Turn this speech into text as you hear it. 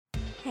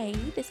Hey,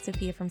 this is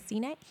Sophia from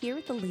CNET here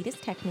with the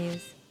latest tech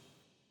news.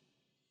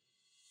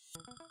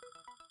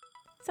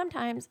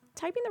 Sometimes,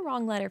 typing the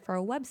wrong letter for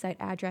a website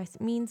address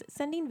means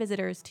sending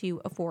visitors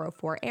to a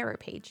 404 error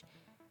page.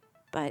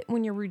 But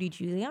when you're Rudy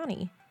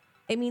Giuliani,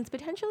 it means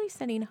potentially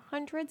sending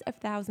hundreds of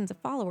thousands of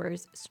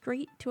followers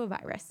straight to a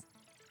virus.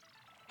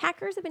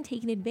 Hackers have been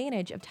taking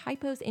advantage of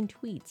typos in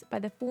tweets by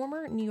the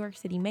former New York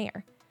City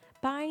mayor,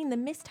 buying the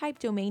mistyped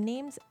domain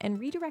names and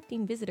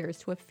redirecting visitors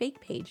to a fake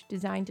page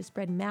designed to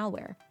spread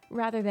malware,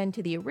 rather than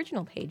to the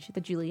original page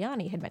that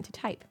Giuliani had meant to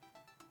type.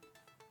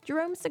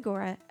 Jerome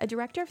Segura, a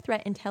director of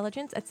threat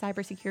intelligence at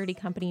cybersecurity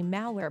company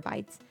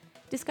Malwarebytes,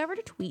 discovered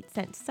a tweet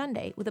sent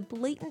Sunday with a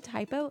blatant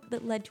typo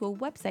that led to a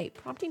website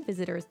prompting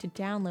visitors to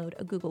download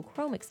a Google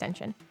Chrome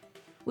extension,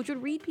 which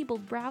would read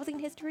people's browsing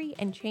history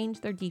and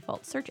change their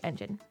default search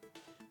engine.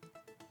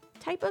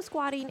 Typo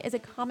squatting is a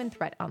common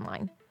threat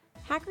online.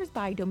 Hackers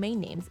buy domain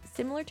names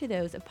similar to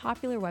those of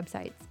popular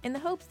websites in the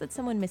hopes that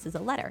someone misses a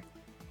letter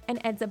and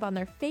ends up on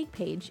their fake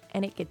page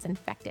and it gets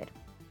infected.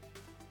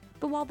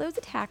 But while those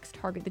attacks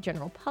target the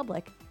general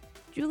public,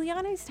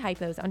 Giuliani's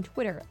typos on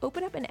Twitter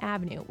open up an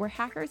avenue where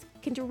hackers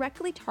can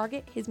directly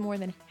target his more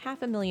than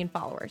 500,000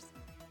 followers,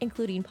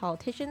 including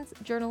politicians,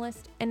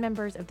 journalists, and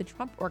members of the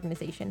Trump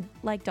organization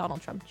like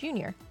Donald Trump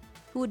Jr.,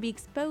 who would be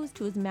exposed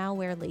to his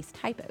malware-laced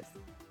typos.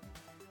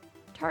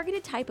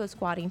 Targeted typo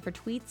squatting for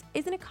tweets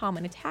isn't a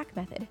common attack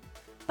method,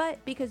 but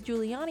because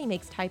Giuliani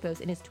makes typos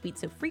in his tweets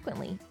so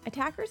frequently,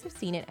 attackers have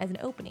seen it as an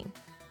opening.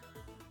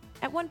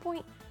 At one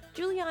point,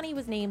 Giuliani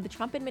was named the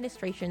Trump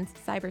administration's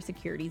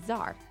cybersecurity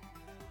czar.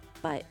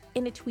 But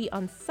in a tweet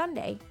on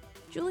Sunday,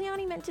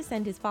 Giuliani meant to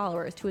send his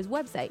followers to his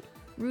website,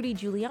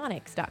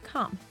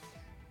 rudygiulianics.com.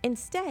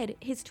 Instead,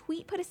 his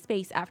tweet put a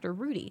space after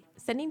Rudy,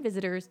 sending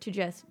visitors to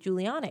just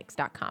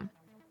giulianics.com.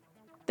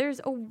 There's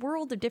a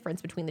world of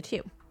difference between the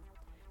two.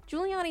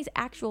 Giuliani's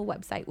actual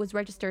website was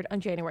registered on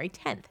January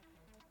 10th,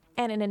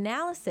 and an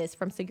analysis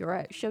from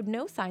Segura showed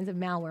no signs of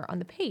malware on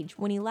the page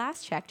when he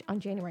last checked on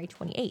January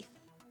 28th.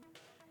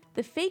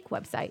 The fake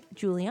website,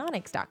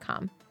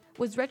 giulianics.com,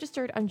 was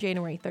registered on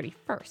January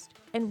 31st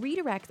and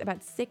redirects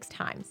about 6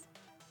 times,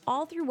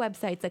 all through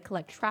websites that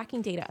collect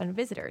tracking data on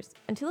visitors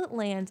until it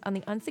lands on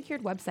the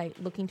unsecured website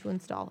looking to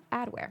install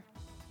adware.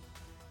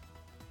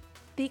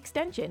 The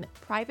extension,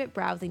 Private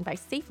Browsing by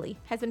Safely,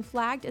 has been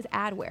flagged as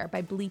adware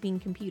by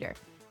Bleeping Computer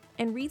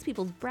and reads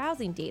people's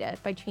browsing data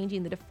by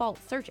changing the default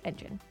search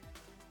engine.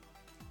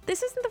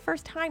 This isn't the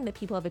first time that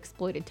people have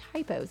exploited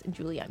typos in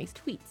Giuliani's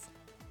tweets.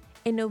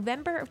 In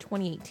November of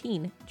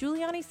 2018,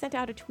 Giuliani sent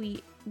out a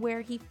tweet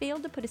where he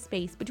failed to put a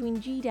space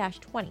between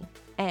G-20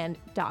 and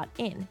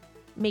 .in,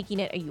 making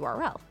it a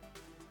URL.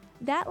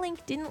 That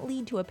link didn't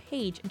lead to a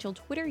page until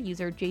Twitter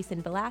user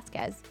Jason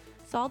Velasquez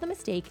saw the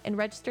mistake and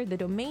registered the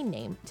domain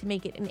name to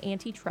make it an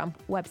anti-Trump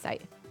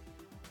website.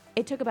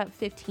 It took about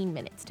 15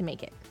 minutes to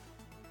make it.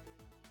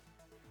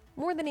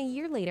 More than a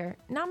year later,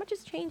 not much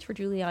has changed for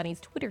Giuliani's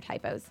Twitter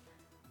typos.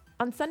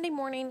 On Sunday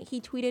morning, he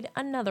tweeted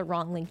another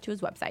wrong link to his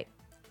website.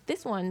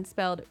 This one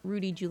spelled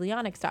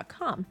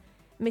rudygiulianics.com,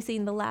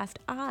 missing the last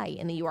I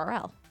in the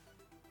URL.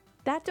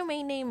 That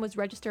domain name was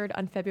registered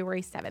on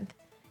February 7th,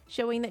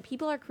 showing that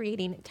people are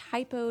creating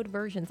typoed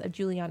versions of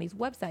Giuliani's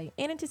website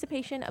in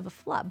anticipation of a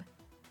flub.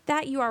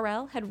 That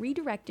URL had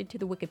redirected to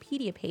the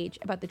Wikipedia page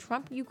about the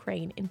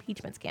Trump-Ukraine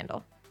impeachment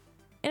scandal.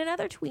 In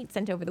another tweet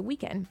sent over the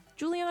weekend,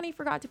 Giuliani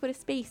forgot to put a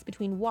space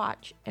between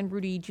watch and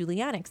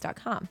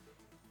rudygiulianics.com.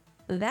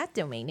 That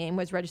domain name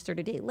was registered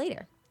a day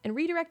later and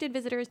redirected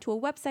visitors to a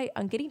website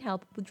on getting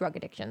help with drug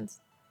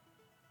addictions.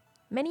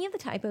 Many of the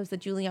typos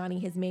that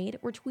Giuliani has made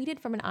were tweeted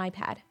from an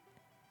iPad.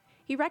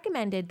 He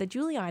recommended that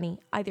Giuliani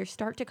either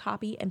start to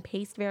copy and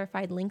paste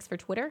verified links for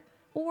Twitter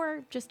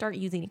or just start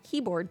using a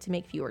keyboard to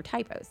make fewer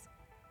typos.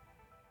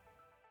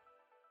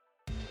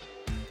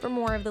 For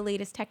more of the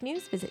latest tech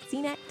news, visit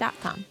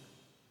cnet.com.